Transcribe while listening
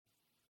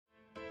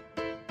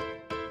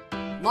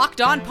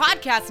Locked On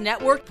Podcast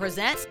Network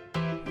presents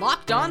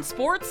Locked On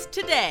Sports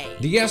Today.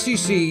 The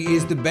SEC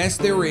is the best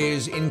there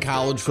is in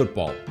college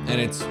football, and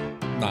it's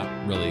not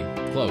really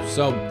close.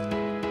 So,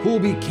 who will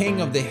be king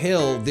of the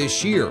hill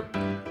this year?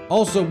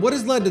 Also, what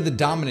has led to the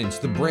dominance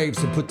the Braves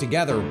have put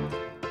together?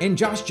 And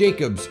Josh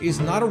Jacobs is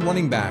not a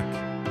running back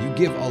you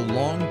give a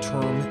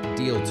long-term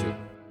deal to.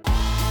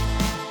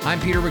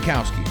 I'm Peter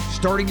Bukowski,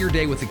 starting your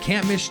day with the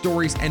can't-miss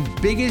stories and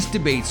biggest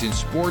debates in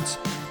sports.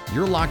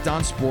 You're Locked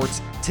On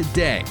Sports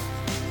Today.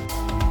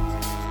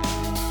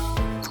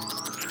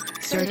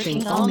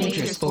 Searching all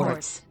major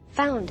sports.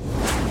 Found.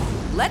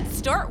 Let's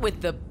start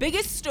with the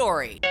biggest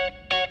story.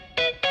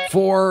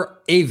 For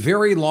a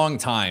very long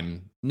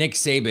time, Nick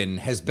Saban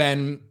has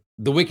been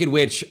the Wicked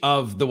Witch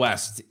of the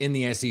West in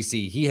the SEC.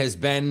 He has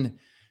been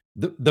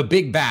the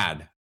big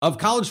bad of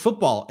college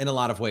football in a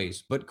lot of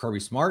ways. But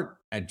Kirby Smart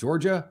at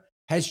Georgia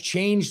has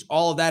changed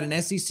all of that. And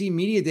SEC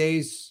Media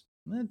Days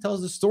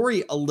tells the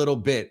story a little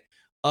bit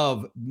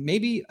of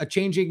maybe a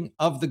changing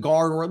of the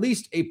guard, or at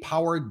least a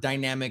power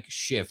dynamic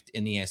shift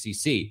in the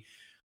SEC.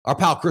 Our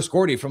pal Chris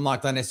Gordy from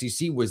Locked On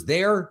SEC was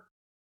there.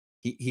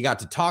 He got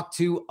to talk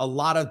to a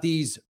lot of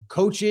these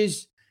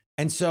coaches.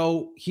 And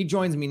so he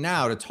joins me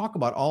now to talk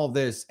about all of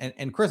this.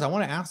 And Chris, I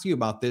want to ask you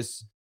about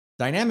this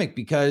dynamic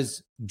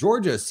because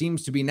Georgia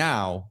seems to be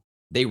now,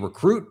 they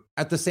recruit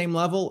at the same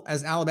level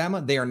as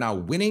Alabama. They are now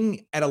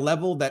winning at a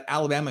level that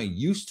Alabama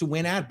used to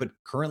win at, but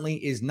currently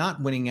is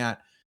not winning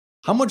at.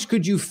 How much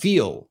could you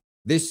feel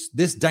this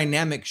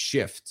dynamic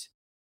shift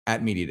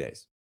at Media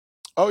Days?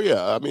 Oh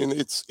yeah, I mean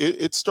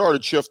it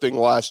started shifting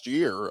last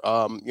year.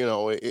 When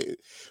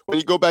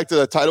you go back to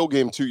that title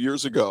game 2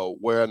 years ago,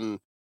 when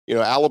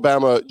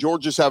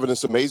Georgia's having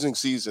this amazing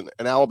season,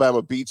 and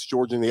Alabama beats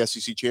Georgia in the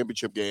SEC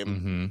championship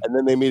game, and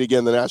then they meet again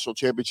in the national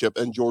championship,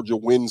 and Georgia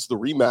wins the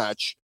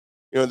rematch.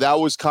 That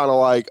was kind of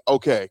like,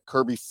 okay,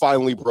 Kirby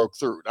finally broke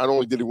through. Not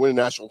only did he win a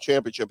national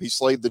championship, he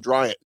slayed the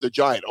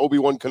giant,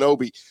 Obi-Wan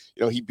Kenobi.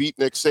 He beat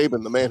Nick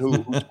Saban, the man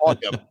who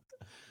taught him.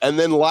 And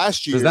then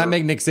last year... Does that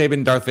make Nick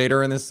Saban Darth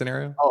Vader in this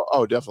scenario?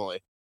 Oh,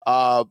 definitely.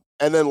 And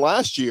then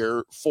last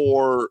year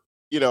to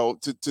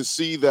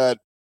see that,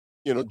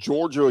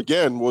 Georgia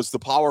again was the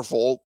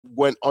powerful,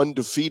 went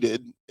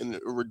undefeated in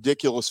a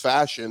ridiculous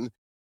fashion,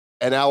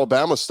 and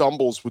Alabama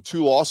stumbles with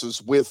 2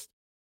 losses with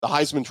the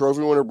Heisman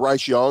Trophy winner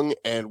Bryce Young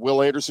and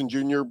Will Anderson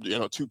Jr.,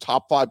 2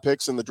 top 5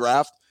 picks in the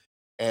draft,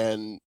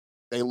 and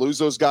they lose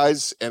those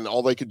guys, and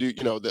all they could do,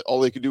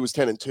 all they could do was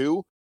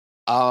 10-2.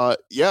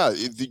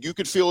 You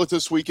could feel it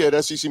this week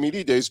at SEC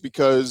Media Days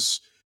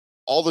because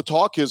all the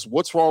talk is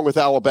what's wrong with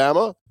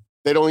Alabama.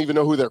 They don't even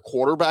know who their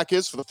quarterback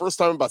is for the first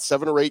time in about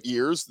 7 or 8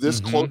 years.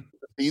 This close to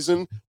the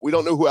season, we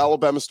don't know who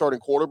Alabama's starting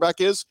quarterback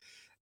is.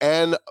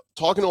 And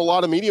talking to a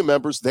lot of media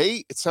members,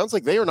 it sounds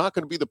like they are not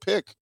going to be the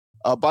pick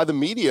by the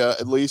media,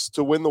 at least,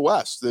 to win the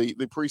West. The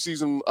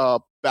preseason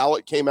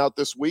ballot came out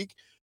this week.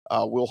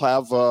 We'll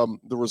have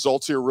the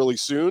results here really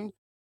soon.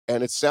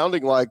 And it's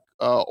sounding like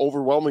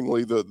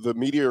overwhelmingly the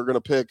media are going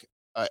to pick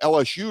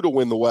LSU to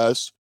win the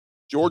West,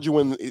 Georgia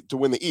to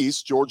win the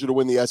East, Georgia to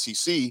win the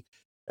SEC.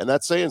 And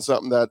that's saying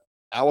something that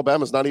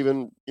Alabama's not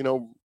even,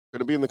 going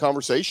to be in the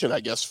conversation,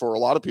 I guess, for a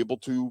lot of people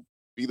to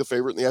be the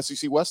favorite in the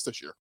SEC West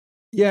this year.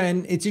 Yeah,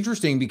 and it's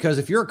interesting because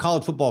if you're a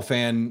college football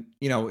fan,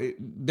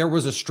 there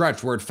was a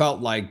stretch where it felt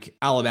like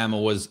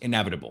Alabama was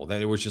inevitable.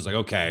 That it was just like,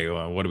 okay,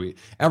 what do we?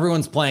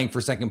 Everyone's playing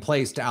for second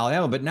place to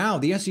Alabama, but now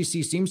the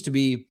SEC seems to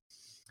be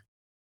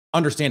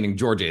understanding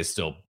Georgia is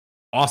still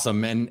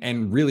awesome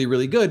and really,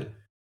 really good.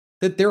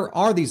 That there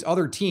are these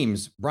other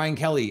teams. Brian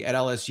Kelly at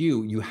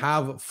LSU. You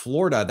have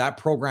Florida. That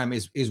program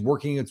is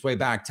working its way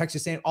back.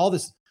 Texas A&M.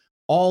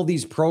 All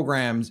these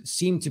programs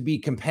seem to be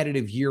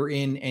competitive year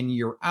in and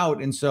year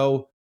out, and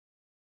so.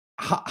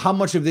 How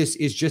much of this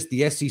is just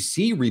the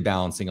SEC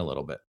rebalancing a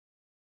little bit?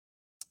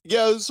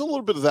 Yeah, there's a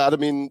little bit of that. I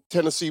mean,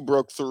 Tennessee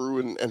broke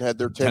through and had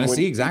their 10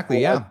 Tennessee,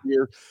 exactly, yeah.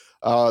 Year.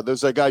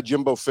 There's that guy,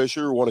 Jimbo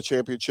Fisher, who won a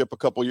championship a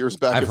couple years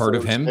back. I've heard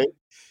of him.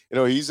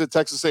 State. He's at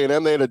Texas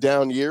A&M. They had a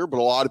down year, but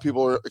a lot of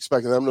people are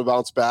expecting them to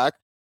bounce back.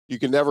 You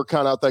can never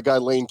count out that guy,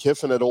 Lane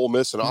Kiffin at Ole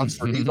Miss and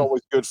Oxford. He's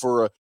always good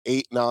for a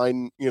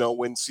 8-9,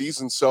 win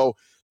season. So,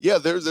 yeah,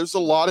 there's a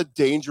lot of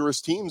dangerous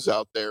teams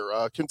out there.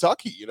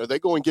 Kentucky, they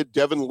go and get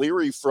Devin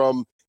Leary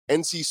from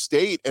NC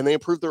State, and they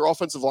improve their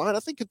offensive line. I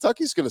think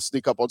Kentucky's going to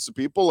sneak up on some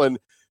people, and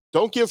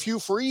don't give Hugh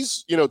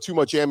Freeze, too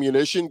much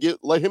ammunition.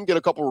 Let him get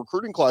a couple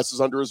recruiting classes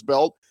under his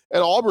belt,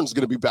 and Auburn's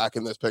going to be back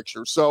in this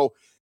picture. So,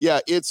 yeah,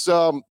 it's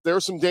there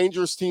are some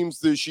dangerous teams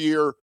this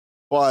year,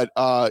 but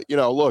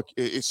look,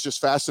 it's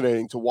just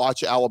fascinating to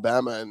watch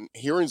Alabama and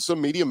hearing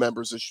some media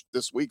members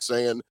this week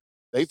saying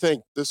they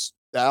think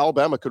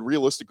Alabama could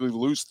realistically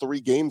lose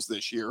 3 games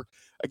this year.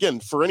 Again,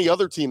 for any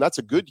other team, that's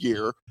a good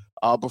year.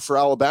 But for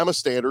Alabama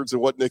standards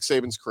and what Nick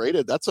Saban's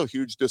created, that's a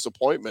huge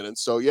disappointment. And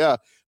so, yeah,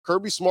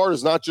 Kirby Smart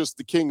is not just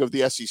the king of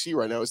the SEC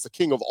right now. He's the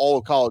king of all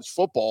of college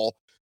football.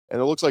 And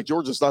it looks like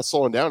Georgia's not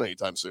slowing down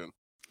anytime soon.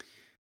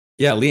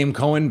 Yeah, Liam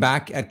Cohen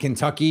back at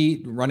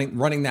Kentucky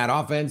running that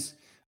offense.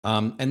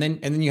 And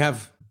then you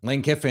have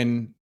Lane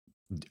Kiffin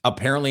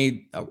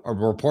apparently a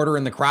reporter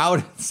in the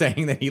crowd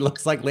saying that he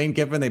looks like Lane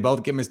Kiffin. They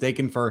both get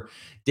mistaken for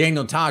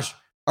Daniel Tosh.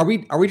 Are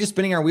we just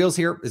spinning our wheels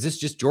here? Is this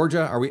just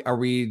Georgia? Are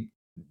we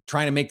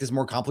trying to make this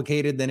more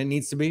complicated than it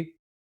needs to be?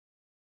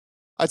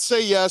 I'd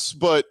say yes,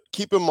 but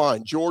keep in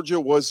mind, Georgia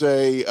was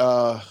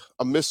a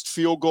missed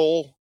field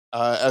goal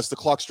as the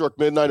clock struck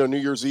midnight on New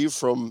Year's Eve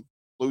from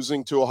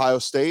losing to Ohio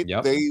State.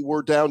 Yep. They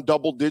were down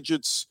double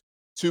digits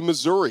to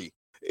Missouri.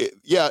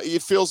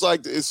 It feels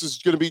like this is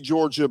going to be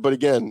Georgia, but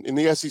again, in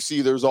the SEC,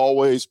 there's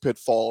always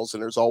pitfalls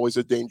and there's always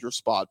a dangerous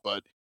spot.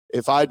 But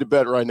if I had to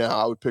bet right now,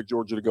 I would pick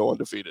Georgia to go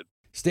undefeated.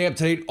 Stay up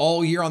to date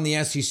all year on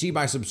the SEC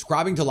by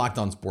subscribing to Locked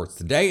On Sports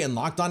Today and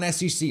Locked On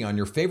SEC on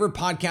your favorite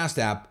podcast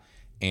app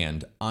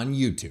and on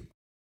YouTube.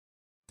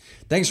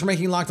 Thanks for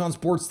making Locked On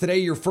Sports Today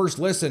your first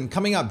listen.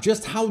 Coming up,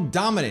 just how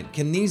dominant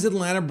can these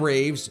Atlanta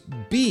Braves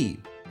be?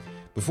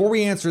 Before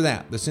we answer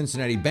that, the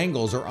Cincinnati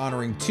Bengals are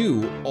honoring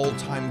 2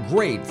 all-time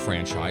great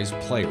franchise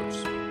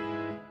players.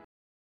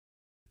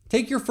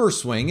 Take your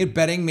first swing at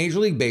betting Major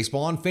League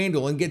Baseball on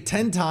FanDuel and get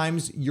 10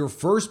 times your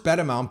first bet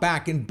amount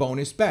back in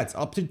bonus bets,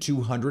 up to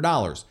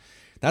 $200.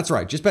 That's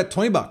right, just bet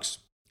 $20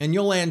 and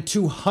you'll land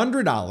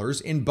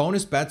 $200 in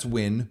bonus bets,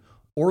 win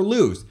or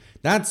lose.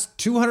 That's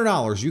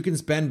 $200 you can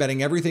spend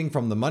betting everything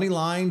from the money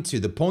line to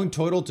the point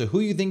total to who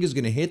you think is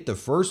going to hit the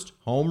first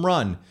home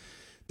run.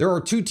 There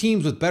are 2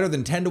 teams with better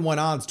than 10-1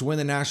 odds to win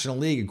the National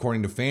League,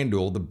 according to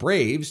FanDuel. The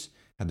Braves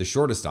have the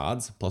shortest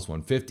odds, plus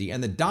 150,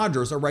 and the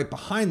Dodgers are right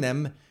behind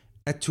them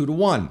at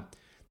 2-1.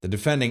 The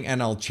defending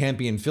NL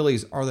champion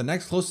Phillies are the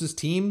next closest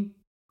team.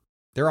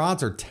 Their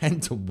odds are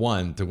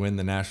 10-1 to win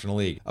the National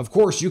League. Of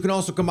course, you can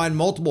also combine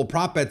multiple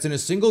prop bets in a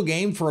single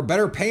game for a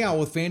better payout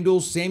with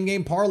FanDuel's Same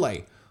Game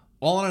Parlay,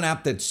 all on an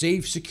app that's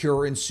safe,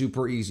 secure, and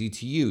super easy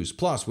to use.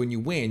 Plus, when you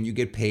win, you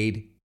get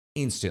paid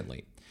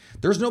instantly.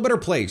 There's no better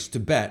place to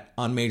bet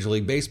on Major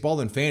League Baseball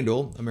than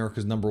FanDuel,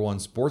 America's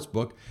 #1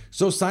 sportsbook.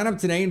 So sign up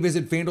today and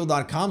visit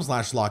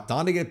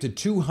FanDuel.com/lockedon to get up to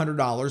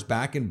 $200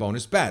 back in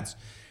bonus bets.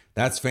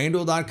 That's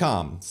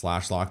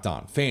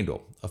FanDuel.com/lockedon.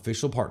 FanDuel,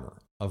 official partner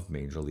of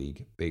Major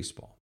League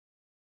Baseball.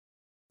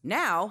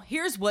 Now,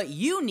 here's what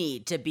you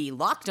need to be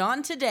locked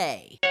on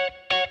today.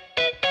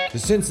 The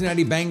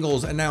Cincinnati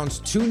Bengals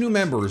announced 2 new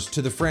members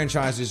to the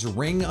franchise's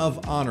Ring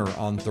of Honor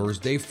on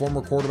Thursday.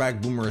 Former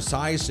quarterback Boomer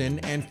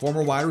Esiason and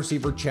former wide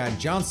receiver Chad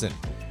Johnson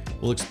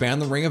will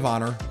expand the Ring of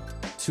Honor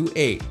to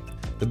 8.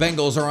 The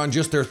Bengals are on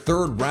just their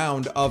 3rd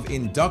round of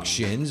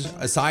inductions.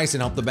 Esiason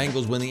helped the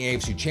Bengals win the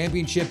AFC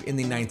Championship in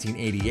the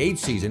 1988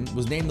 season,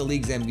 was named the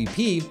league's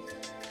MVP,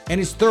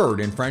 and is 3rd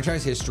in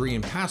franchise history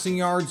in passing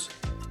yards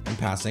and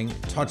passing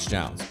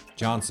touchdowns.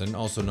 Johnson,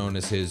 also known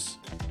as his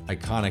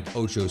iconic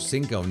Ocho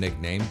Cinco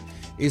nickname,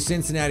 is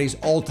Cincinnati's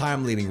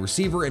all-time leading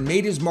receiver and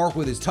made his mark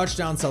with his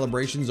touchdown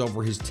celebrations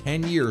over his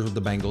 10 years with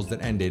the Bengals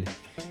that ended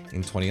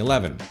in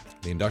 2011.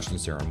 The induction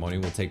ceremony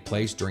will take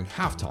place during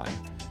halftime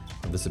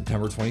of the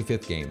September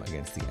 25th game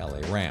against the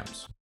LA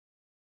Rams.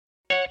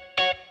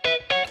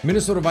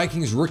 Minnesota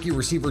Vikings rookie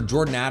receiver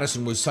Jordan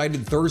Addison was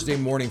cited Thursday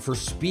morning for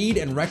speed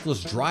and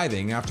reckless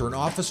driving after an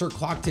officer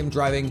clocked him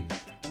driving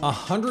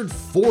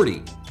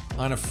 140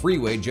 on a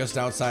freeway just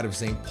outside of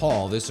St.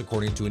 Paul. This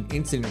according to an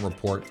incident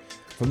report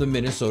from the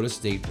Minnesota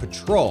State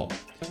Patrol.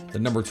 The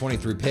number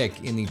 23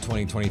 pick in the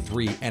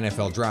 2023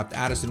 NFL Draft,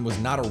 Addison was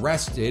not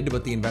arrested,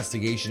 but the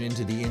investigation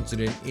into the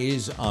incident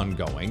is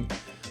ongoing.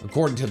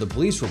 According to the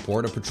police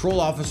report, a patrol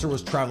officer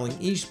was traveling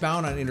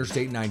eastbound on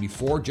Interstate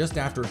 94 just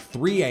after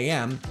 3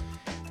 a.m.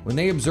 when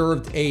they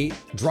observed a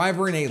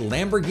driver in a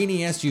Lamborghini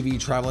SUV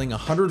traveling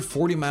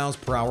 140 miles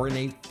per hour in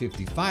a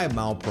 55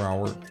 mile per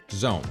hour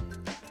zone.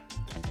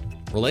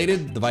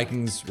 Related, the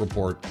Vikings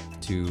report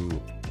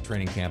to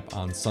training camp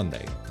on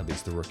Sunday, at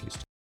least the rookies.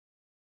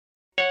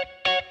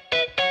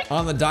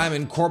 On the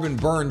diamond, Corbin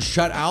Burns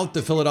shut out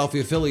the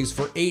Philadelphia Phillies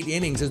for 8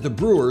 innings as the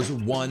Brewers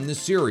won the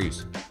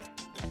series.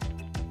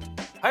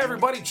 Hi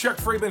everybody, Chuck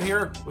Freeman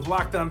here with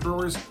Locked On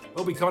Brewers.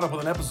 We'll be coming up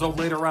with an episode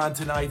later on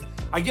tonight.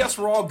 I guess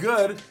we're all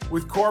good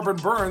with Corbin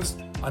Burns.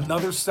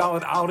 Another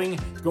solid outing,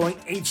 going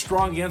 8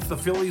 strong against the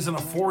Phillies in a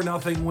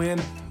 4-0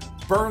 win.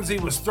 Burnsy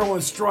was throwing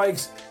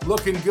strikes,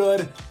 looking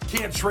good.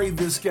 Can't trade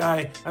this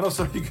guy. I know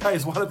some of you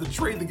guys wanted to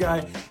trade the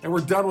guy, and we're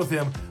done with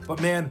him. But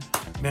man,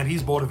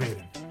 he's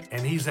motivated.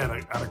 And he's at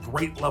a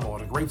great level,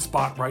 at a great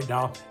spot right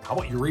now. How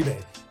about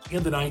Uribe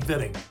in the 9th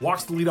inning?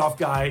 Walks the leadoff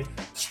guy,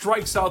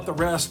 strikes out the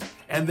rest,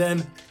 and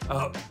then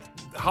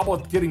how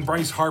about getting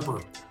Bryce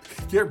Harper?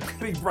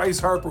 Getting Bryce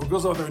Harper, who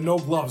goes out there with no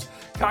gloves.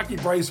 Cocky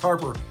Bryce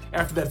Harper,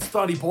 after that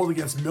stunt he pulled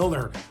against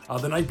Milner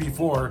the night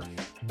before,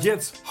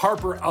 gets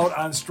Harper out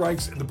on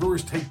strikes, and the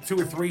Brewers take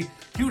 2 or 3.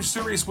 Huge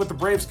series with the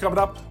Braves coming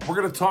up. We're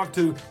going to talk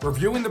to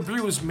Reviewing the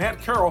Brews,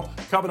 Matt Carroll,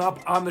 coming up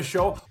on the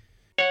show.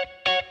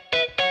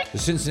 The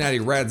Cincinnati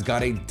Reds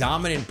got a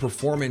dominant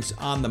performance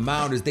on the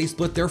mound as they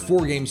split their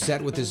 4-game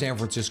set with the San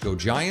Francisco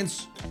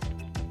Giants.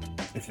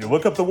 If you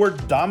look up the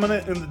word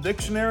dominant in the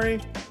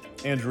dictionary,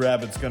 Andrew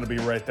Abbott's going to be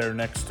right there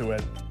next to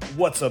it.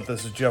 What's up?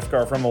 This is Jeff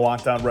Carr from the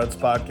Locked On Reds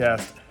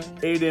podcast.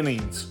 8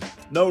 innings,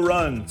 no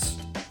runs,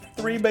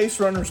 3 base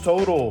runners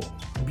total,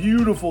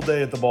 Beautiful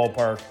day at the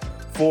ballpark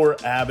for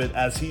Abbott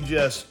as he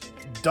just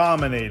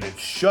dominated,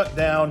 shut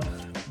down.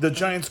 The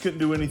Giants couldn't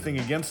do anything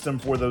against him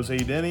for those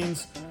 8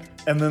 innings.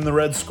 And then the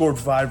Reds scored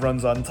 5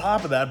 runs on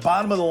top of that.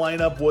 Bottom of the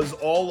lineup was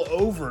all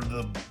over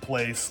the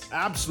place.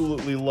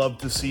 Absolutely loved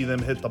to see them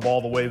hit the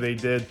ball the way they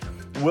did.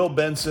 Will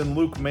Benson,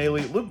 Luke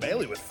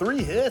Mailey with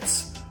 3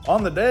 hits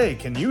on the day.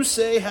 Can you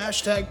say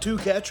 #2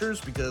 catchers?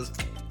 Because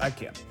I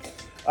can't.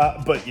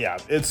 But yeah,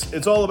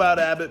 it's all about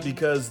Abbott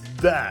because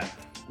that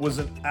was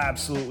an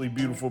absolutely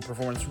beautiful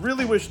performance.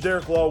 Really wish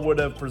Derek Law would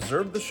have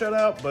preserved the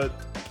shutout, but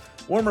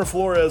Wilmer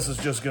Flores is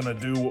just going to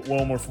do what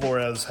Wilmer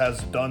Flores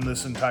has done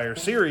this entire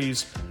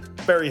series.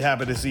 Very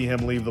happy to see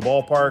him leave the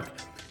ballpark.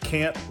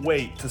 Can't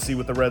wait to see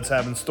what the Reds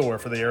have in store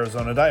for the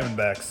Arizona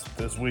Diamondbacks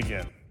this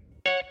weekend.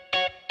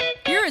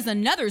 Here is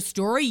another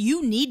story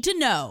you need to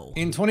know.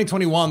 In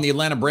 2021, the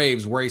Atlanta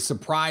Braves were a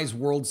surprise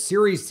World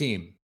Series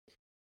team.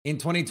 In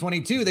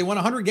 2022, they won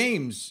 100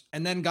 games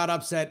and then got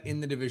upset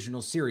in the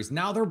divisional series.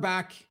 Now they're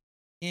back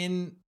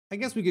in, I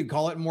guess we could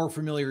call it, more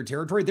familiar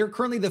territory. They're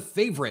currently the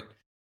favorite,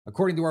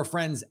 according to our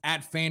friends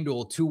at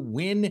FanDuel, to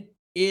win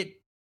it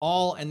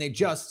all. And they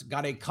just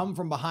got a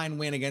come-from-behind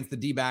win against the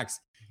D-backs,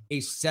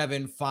 a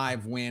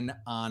 7-5 win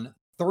on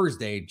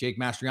Thursday. Jake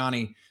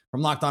Mastriani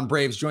from Locked On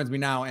Braves joins me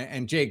now.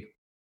 And Jake,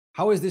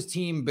 how has this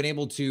team been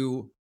able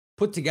to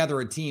put together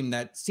a team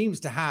that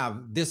seems to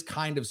have this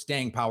kind of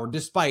staying power,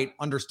 despite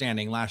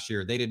understanding last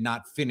year they did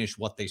not finish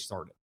what they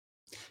started?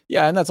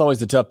 Yeah, and that's always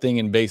the tough thing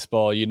in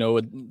baseball. You know,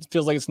 it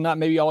feels like it's not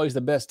maybe always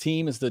the best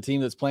team. It's the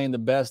team that's playing the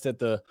best at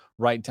the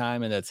right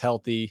time and that's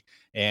healthy.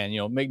 And, you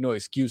know, make no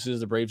excuses.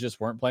 The Braves just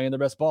weren't playing their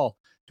best ball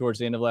towards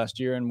the end of last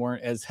year and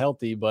weren't as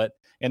healthy.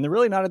 And they're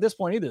really not at this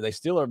point either. They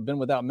still have been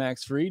without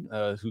Max Fried,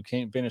 who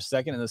can't finish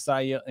second in the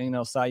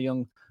Cy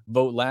Young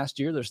vote last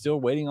year. They're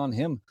still waiting on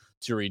him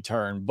to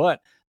return. But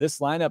this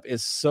lineup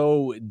is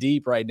so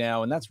deep right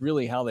now, and that's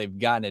really how they've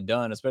gotten it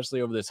done,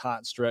 especially over this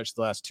hot stretch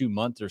the last 2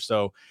 months or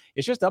so.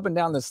 It's just up and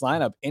down this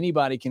lineup.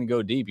 Anybody can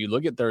go deep. You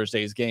look at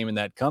Thursday's game in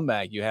that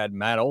comeback. You had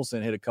Matt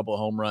Olson hit a couple of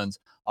home runs.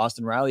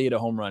 Austin Riley hit a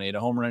home run. He had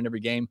a home run in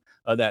every game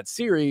of that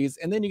series.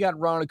 And then you got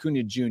Ronald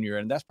Acuna Jr.,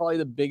 and that's probably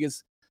the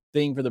biggest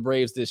thing for the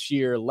Braves this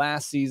year.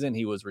 Last season,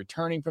 he was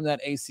returning from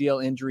that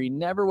ACL injury,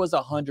 never was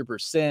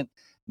 100%.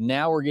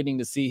 Now we're getting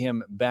to see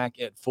him back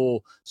at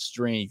full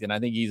strength, and I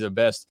think he's the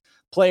best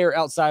player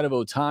outside of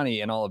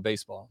Ohtani in all of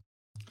baseball.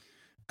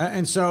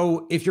 And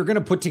so if you're going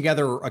to put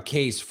together a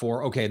case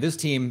for, okay, this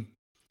team,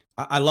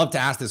 I love to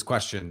ask this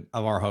question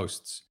of our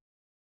hosts.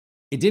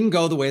 It didn't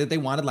go the way that they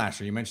wanted last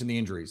year. You mentioned the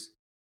injuries.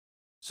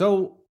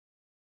 So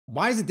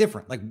why is it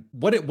different? Like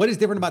what is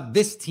different about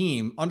this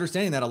team,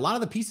 understanding that a lot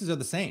of the pieces are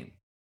the same?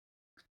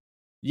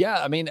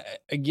 Yeah, I mean,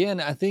 again,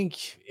 I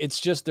think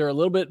it's just they're a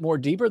little bit more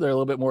deeper. They're a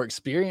little bit more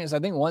experienced. I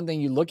think one thing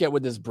you look at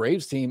with this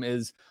Braves team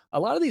is a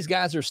lot of these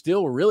guys are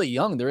still really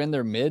young. They're in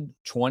their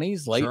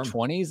mid-20s, late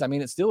 20s. I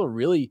mean, it's still a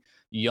really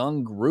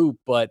young group.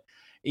 But,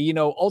 you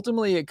know,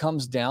 ultimately it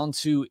comes down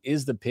to,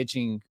 is the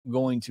pitching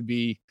going to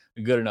be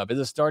good enough? Is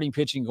the starting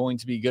pitching going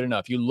to be good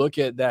enough? You look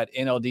at that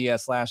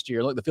NLDS last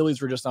year. Look, the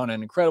Phillies were just on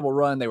an incredible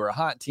run. They were a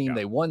hot team. Yeah.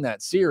 They won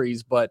that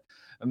series, but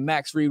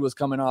Max Fried was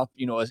coming off,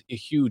 you know, a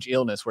huge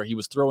illness where he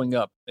was throwing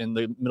up in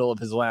the middle of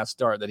his last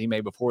start that he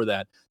made before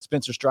that.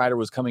 Spencer Strider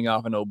was coming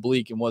off an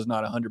oblique and was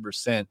not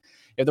 100%.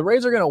 If the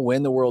Rays are going to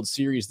win the World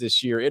Series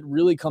this year, it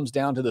really comes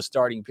down to the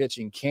starting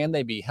pitching. Can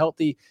they be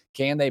healthy?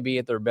 Can they be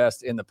at their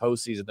best in the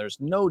postseason? There's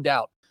no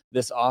doubt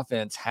this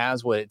offense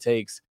has what it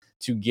takes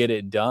to get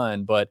it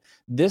done. But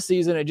this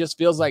season, it just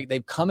feels like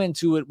they've come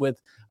into it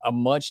with a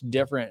much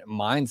different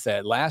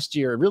mindset. Last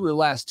year, really the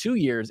last 2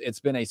 years, it's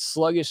been a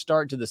sluggish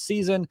start to the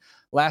season.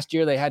 Last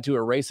year, they had to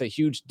erase a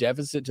huge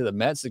deficit to the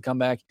Mets to come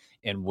back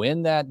and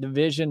win that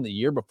division. The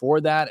year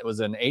before that, it was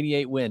an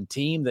 88-win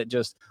team that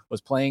just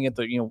was playing at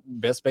the, you know,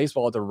 best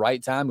baseball at the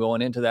right time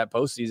going into that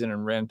postseason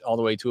and ran all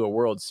the way to a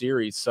World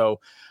Series.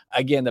 So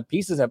again, the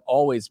pieces have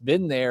always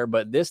been there,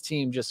 but this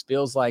team just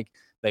feels like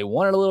they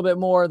wanted a little bit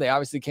more. They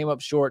obviously came up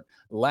short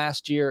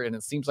last year, and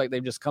it seems like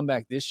they've just come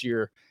back this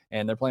year,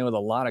 and they're playing with a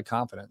lot of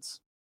confidence.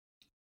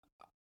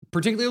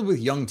 Particularly with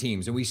young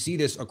teams, and we see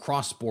this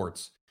across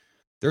sports.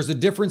 There's a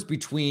difference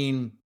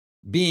between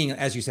being,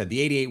 as you said,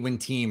 the 88-win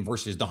team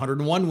versus the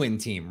 101-win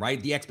team,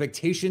 right? The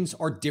expectations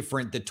are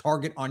different. The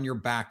target on your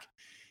back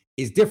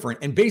is different.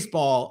 And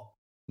baseball,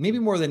 maybe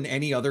more than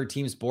any other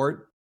team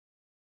sport,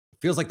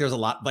 feels like there's a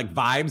lot, like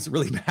vibes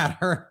really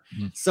matter.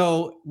 Mm-hmm.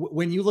 So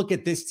when you look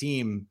at this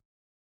team,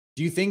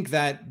 do you think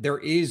that there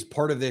is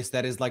part of this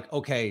that is like,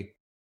 okay,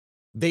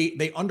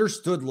 they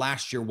understood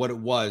last year what it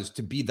was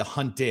to be the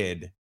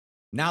hunted.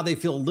 Now they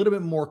feel a little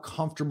bit more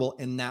comfortable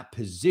in that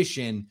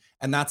position,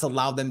 and that's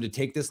allowed them to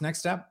take this next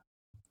step?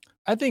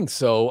 I think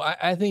so.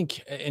 I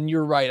think, and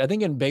you're right. I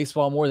think in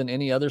baseball, more than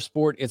any other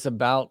sport, it's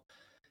about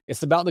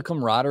the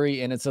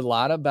camaraderie, and it's a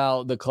lot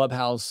about the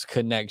clubhouse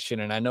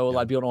connection. And I know a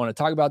lot of people don't want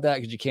to talk about that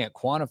because you can't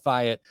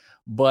quantify it,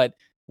 but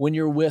when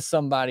you're with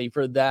somebody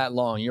for that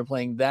long, you're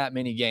playing that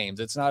many games,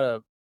 it's not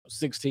a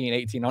 16,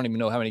 18, I don't even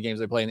know how many games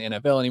they play in the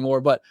NFL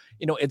anymore, but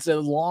it's a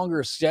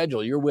longer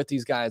schedule. You're with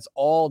these guys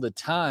all the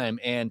time.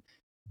 And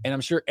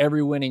I'm sure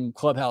every winning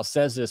clubhouse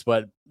says this,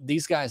 but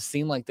these guys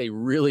seem like they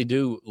really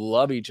do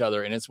love each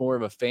other, and it's more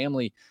of a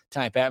family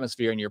type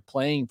atmosphere, and you're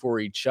playing for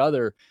each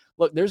other.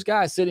 Look, there's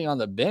guys sitting on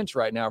the bench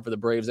right now for the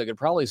Braves that could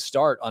probably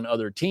start on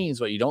other teams,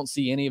 but you don't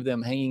see any of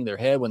them hanging their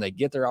head when they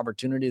get their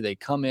opportunity. They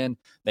come in,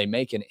 they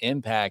make an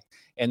impact,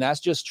 and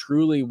that's just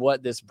truly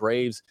what this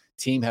Braves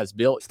team has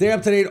built. Stay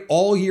up to date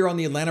all year on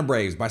the Atlanta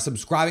Braves by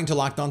subscribing to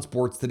Locked On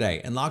Sports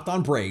today and Locked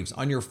On Braves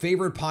on your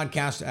favorite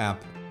podcast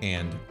app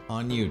and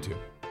on YouTube.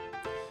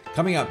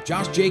 Coming up,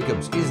 Josh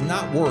Jacobs is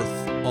not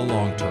worth a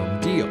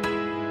long-term deal.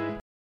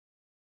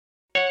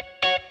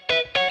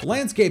 The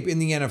landscape in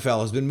the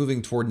NFL has been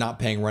moving toward not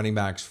paying running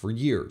backs for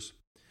years.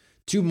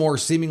 Two more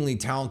seemingly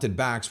talented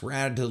backs were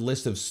added to the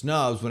list of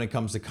snubs when it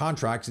comes to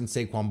contracts in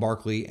Saquon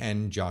Barkley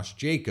and Josh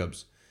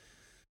Jacobs.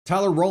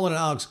 Tyler Rowland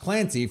and Alex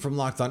Clancy from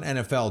Locked On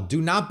NFL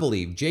do not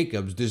believe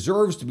Jacobs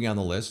deserves to be on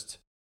the list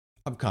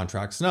of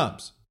contract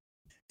snubs.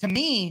 To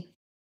me,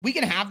 we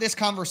can have this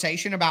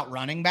conversation about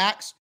running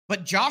backs,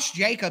 but Josh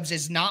Jacobs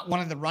is not one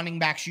of the running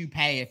backs you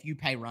pay if you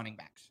pay running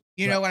backs.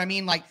 You know what I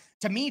mean? Like,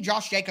 to me,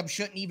 Josh Jacobs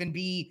shouldn't even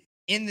be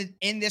in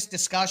this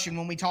discussion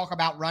when we talk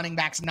about running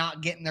backs not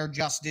getting their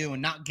just due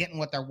and not getting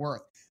what they're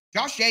worth.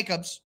 Josh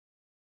Jacobs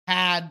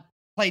had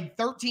played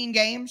 13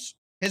 games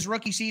his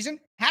rookie season,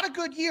 had a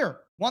good year,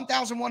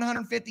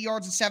 1,150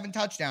 yards and 7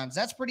 touchdowns.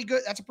 That's pretty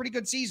good. That's a pretty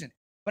good season.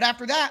 But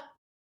after that,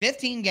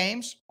 15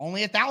 games,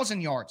 only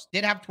 1,000 yards.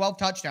 Did have 12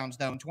 touchdowns,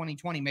 though, in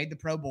 2020. Made the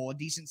Pro Bowl, a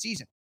decent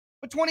season.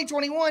 But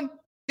 2021,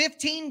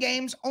 15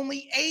 games,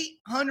 only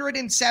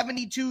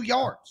 872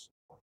 yards.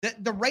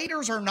 The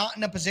Raiders are not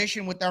in a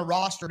position with their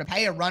roster to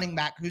pay a running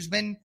back who's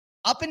been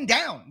up and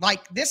down.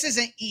 Like, this is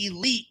an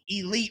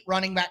elite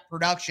running back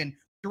production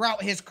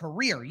throughout his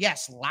career.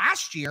 Yes,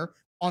 last year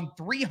on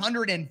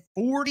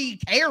 340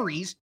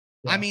 carries,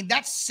 I mean,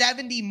 that's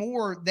 70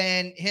 more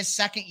than his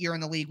second year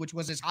in the league, which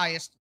was his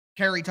highest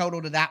carry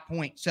total to that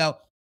point. So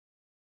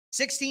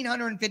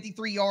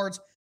 1,653 yards,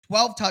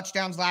 12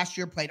 touchdowns last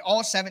year, played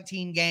all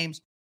 17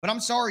 games. But I'm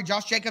sorry,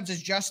 Josh Jacobs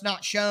has just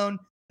not shown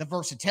the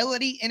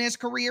versatility in his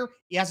career.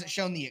 He hasn't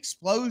shown the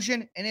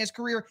explosion in his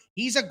career.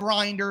 He's a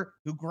grinder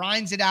who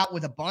grinds it out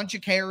with a bunch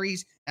of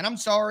carries. And I'm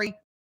sorry,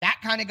 that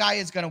kind of guy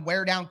is going to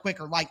wear down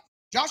quicker. Like,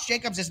 Josh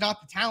Jacobs is not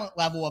the talent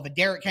level of a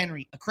Derrick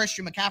Henry, a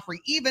Christian McCaffrey,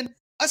 even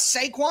a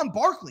Saquon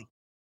Barkley.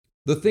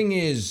 The thing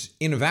is,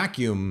 in a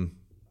vacuum,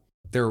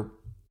 there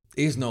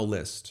is no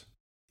list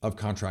of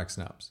contract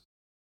snubs.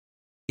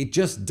 It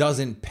just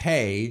doesn't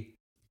pay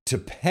to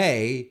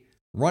pay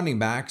running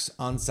backs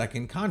on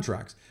second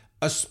contracts,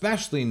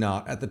 especially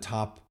not at the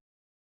top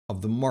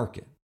of the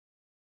market.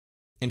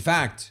 In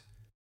fact,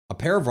 a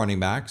pair of running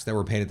backs that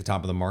were paid at the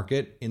top of the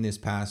market in this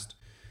past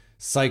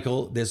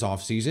cycle, this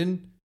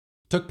offseason,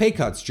 took pay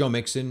cuts, Joe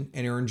Mixon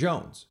and Aaron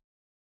Jones.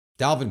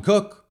 Dalvin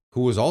Cook,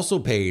 who was also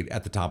paid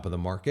at the top of the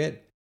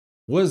market,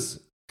 was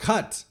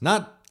cut,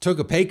 not took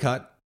a pay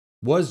cut,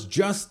 was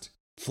just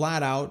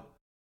flat out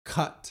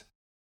cut.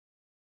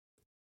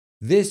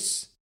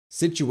 This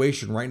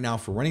situation right now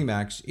for running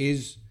backs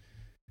is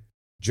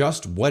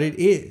just what it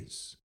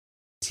is.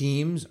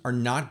 Teams are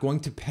not going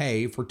to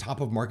pay for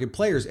top of market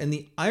players. And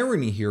the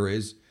irony here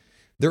is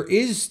there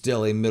is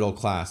still a middle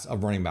class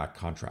of running back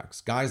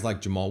contracts. Guys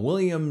like Jamal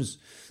Williams,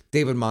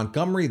 David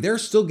Montgomery, they're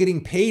still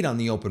getting paid on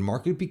the open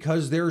market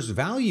because there's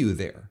value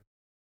there.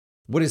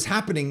 What is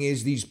happening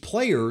is these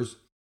players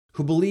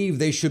who believe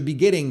they should be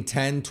getting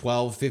 10,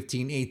 12,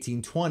 15,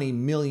 18, 20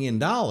 million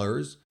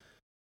dollars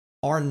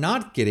are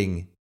not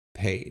getting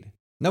paid.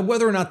 Now,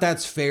 whether or not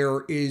that's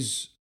fair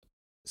is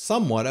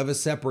somewhat of a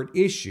separate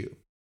issue.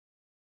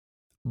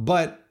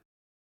 But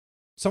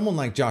someone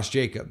like Josh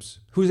Jacobs,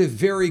 who's a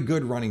very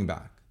good running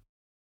back,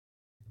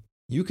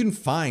 you can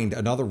find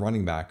another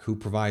running back who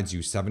provides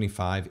you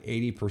 75,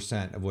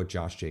 80% of what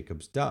Josh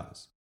Jacobs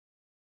does.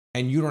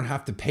 And you don't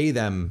have to pay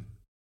them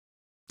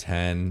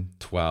 10,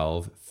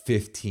 12,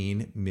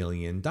 15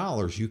 million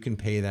dollars. You can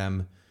pay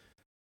them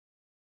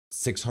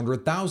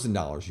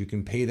 $600,000. You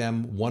can pay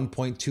them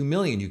 $1.2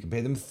 million. You can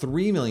pay them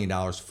 $3 million,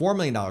 $4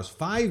 million,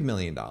 $5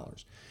 million.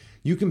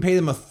 You can pay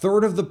them a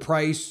third of the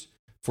price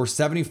for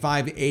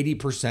 75,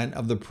 80%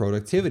 of the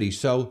productivity.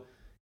 So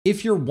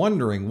if you're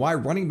wondering why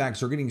running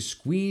backs are getting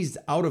squeezed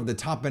out of the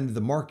top end of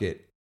the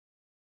market,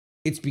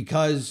 it's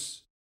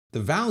because the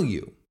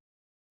value,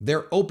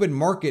 their open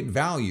market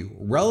value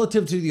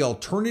relative to the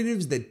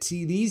alternatives that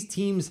these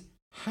teams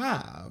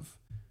have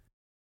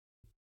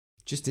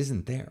just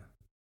isn't there.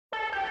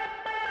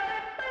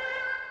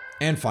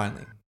 And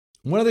finally,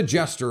 one of the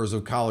jesters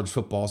of college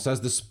football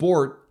says the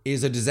sport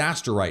is a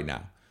disaster right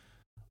now.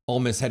 Ole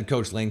Miss head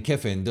coach Lane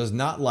Kiffin does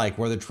not like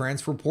where the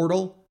transfer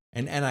portal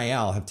and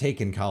NIL have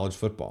taken college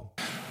football.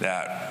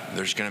 That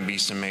there's going to be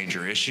some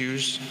major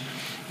issues,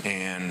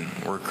 and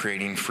we're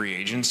creating free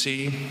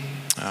agency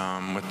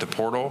with the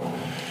portal.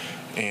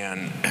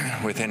 And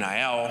with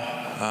NIL,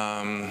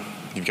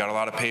 you've got a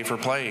lot of pay for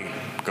play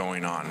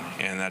going on,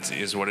 and that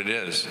is what it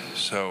is.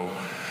 So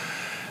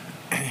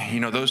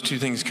those two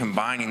things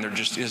combining, there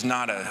just is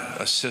not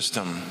a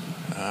system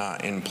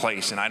in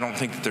place. And I don't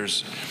think that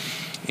there's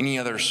any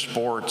other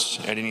sports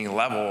at any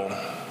level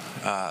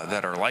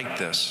that are like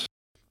this.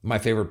 My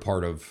favorite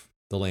part of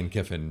the Lane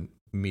Kiffin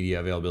media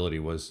availability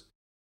was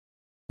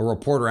a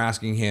reporter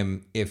asking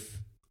him if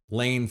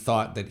Lane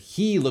thought that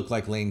he looked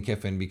like Lane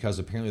Kiffin, because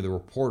apparently the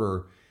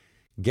reporter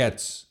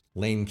gets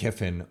Lane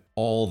Kiffin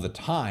all the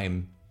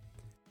time.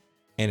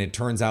 And it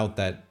turns out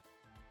that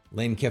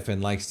Lane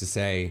Kiffin likes to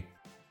say,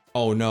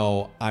 "Oh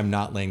no, I'm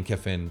not Lane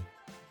Kiffin.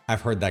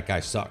 I've heard that guy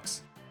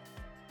sucks."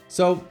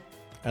 So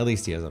at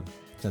least he has a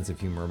sense of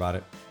humor about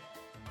it.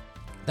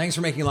 Thanks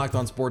for making Locked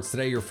On Sports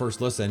today your first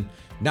listen.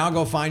 Now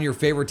go find your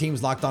favorite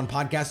team's Locked On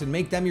podcast and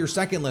make them your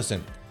second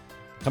listen.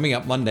 Coming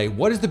up Monday,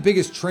 what is the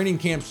biggest training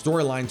camp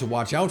storyline to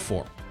watch out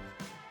for?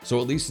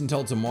 So at least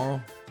until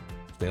tomorrow,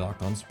 stay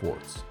locked on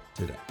sports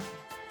today.